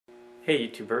Hey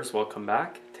YouTubers, welcome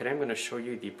back. Today I'm going to show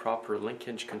you the proper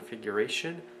linkage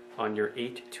configuration on your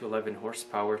 8 to 11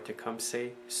 horsepower Tecumseh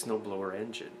Snowblower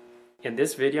engine. In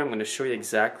this video I'm going to show you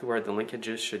exactly where the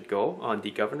linkages should go on the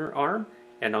governor arm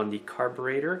and on the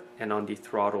carburetor and on the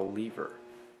throttle lever.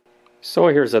 So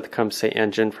here's a Tecumseh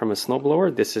engine from a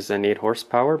snowblower. This is an 8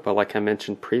 horsepower, but like I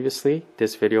mentioned previously,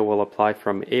 this video will apply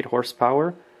from 8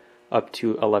 horsepower up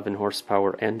to 11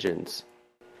 horsepower engines.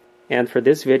 And for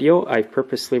this video, I've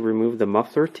purposely removed the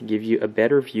muffler to give you a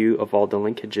better view of all the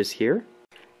linkages here.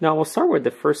 Now we'll start with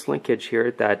the first linkage here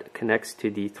that connects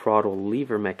to the throttle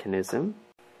lever mechanism.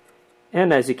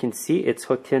 And as you can see, it's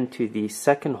hooked into the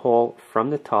second hole from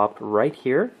the top right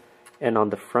here and on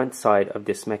the front side of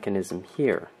this mechanism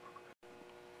here.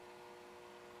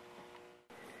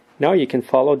 Now you can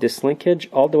follow this linkage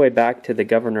all the way back to the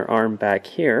governor arm back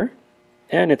here,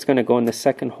 and it's going to go in the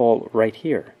second hole right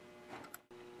here.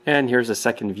 And here's a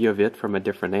second view of it from a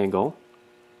different angle.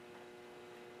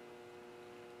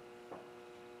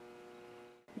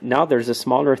 Now there's a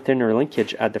smaller, thinner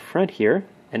linkage at the front here,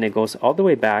 and it goes all the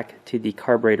way back to the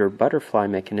carburetor butterfly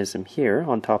mechanism here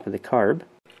on top of the carb.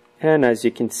 And as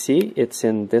you can see, it's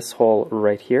in this hole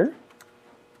right here.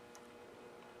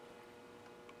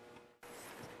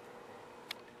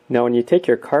 Now when you take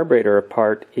your carburetor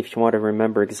apart, if you want to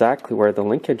remember exactly where the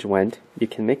linkage went, you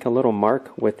can make a little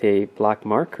mark with a black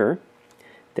marker.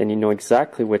 Then you know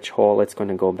exactly which hole it's going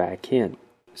to go back in.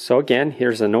 So again,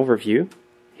 here's an overview.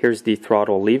 Here's the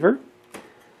throttle lever.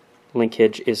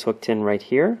 Linkage is hooked in right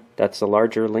here. That's the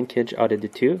larger linkage out of the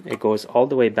two. It goes all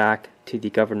the way back to the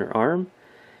governor arm.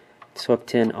 It's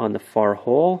hooked in on the far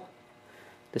hole.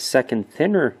 The second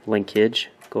thinner linkage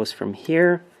goes from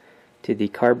here to the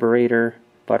carburetor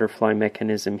butterfly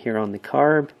mechanism here on the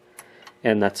carb,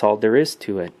 and that's all there is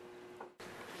to it.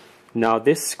 Now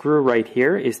this screw right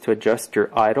here is to adjust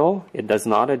your idle. It does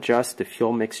not adjust the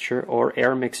fuel mixture or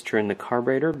air mixture in the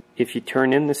carburetor. If you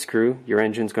turn in the screw, your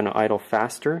engine's going to idle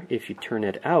faster. If you turn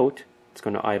it out, it's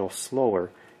going to idle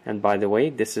slower. And by the way,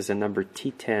 this is a number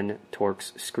T10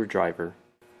 Torx screwdriver.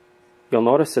 You'll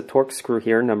notice a Torx screw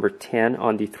here, number 10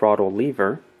 on the throttle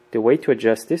lever. The way to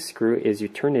adjust this screw is you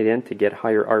turn it in to get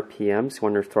higher RPMs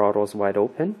when your throttle is wide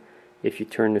open. If you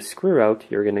turn the screw out,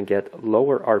 you're going to get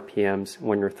lower RPMs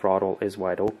when your throttle is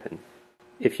wide open.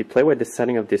 If you play with the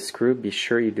setting of this screw, be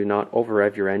sure you do not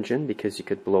over-rev your engine because you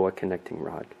could blow a connecting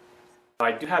rod.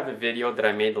 I do have a video that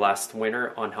I made last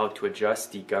winter on how to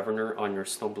adjust the governor on your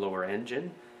snowblower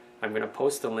engine. I'm going to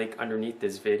post a link underneath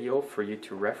this video for you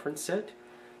to reference it.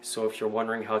 So if you're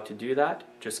wondering how to do that,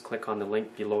 just click on the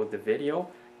link below the video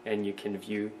and you can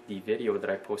view the video that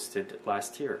I posted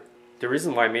last year. The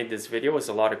reason why I made this video is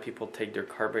a lot of people take their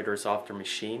carburetors off their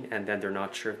machine and then they're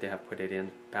not sure if they have put it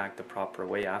in back the proper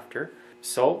way after.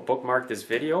 So bookmark this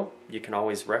video. You can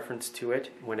always reference to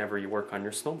it whenever you work on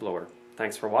your snowblower.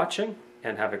 Thanks for watching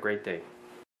and have a great day.